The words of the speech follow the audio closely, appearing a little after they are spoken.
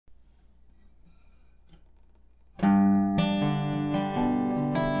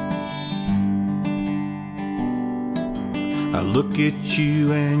I look at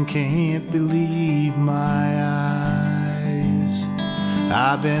you and can't believe my eyes.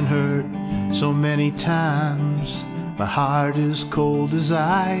 I've been hurt so many times, my heart is cold as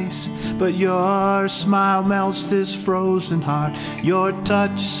ice, but your smile melts this frozen heart. Your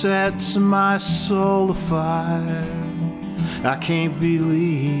touch sets my soul afire. I can't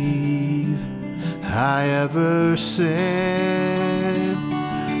believe I ever said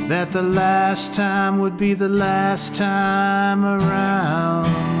that the last time would be the last time around.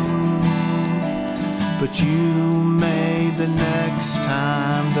 But you made the next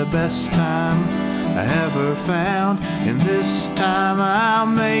time the best time I ever found. And this time I'll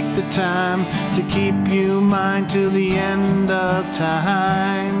make the time to keep you mine till the end of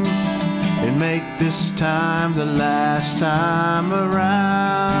time, and make this time the last time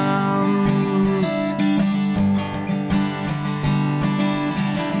around.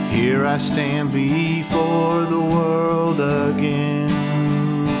 Here I stand before the world again.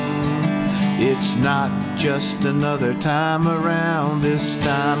 It's not just another time around, this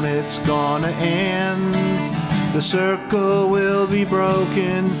time it's gonna end. The circle will be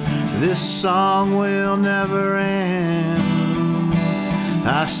broken, this song will never end.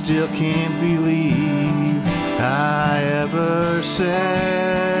 I still can't believe I ever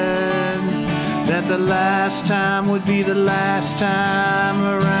said that the last time would be the last time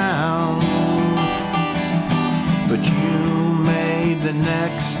around. But you made the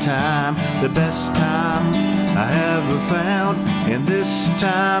next time the best time I ever found. And this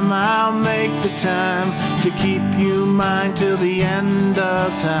time I'll make the time to keep you mine till the end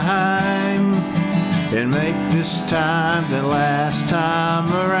of time, and make this time the last time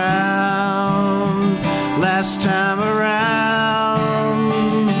around. Last time around.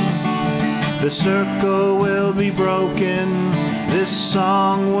 The circle will be broken, this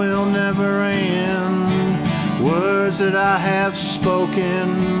song will never end. Words that I have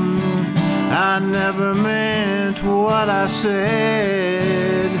spoken, I never meant what I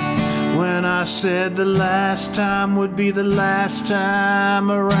said when I said the last time would be the last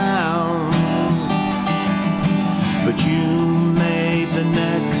time around. But you made the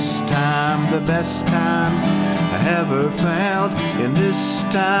next time the best time I ever found. And this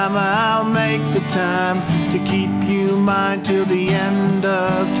time I'll make the time to keep you mine till the end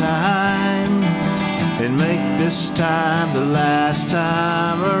of time, and make this time the last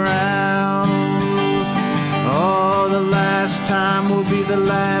time around. Oh, the last time will be the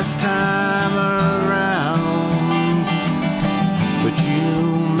last time around. But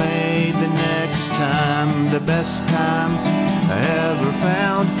you made the next time the best time I ever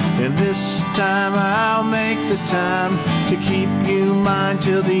found. And this time I'll make the time to keep you mine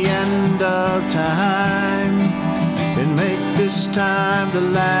till the end of time, and make this time the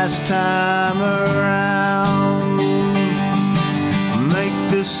last time around. Make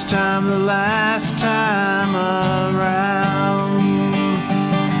this time the last time around.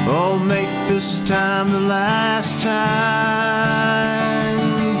 Oh, make this time the last time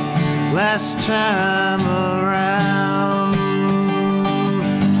around.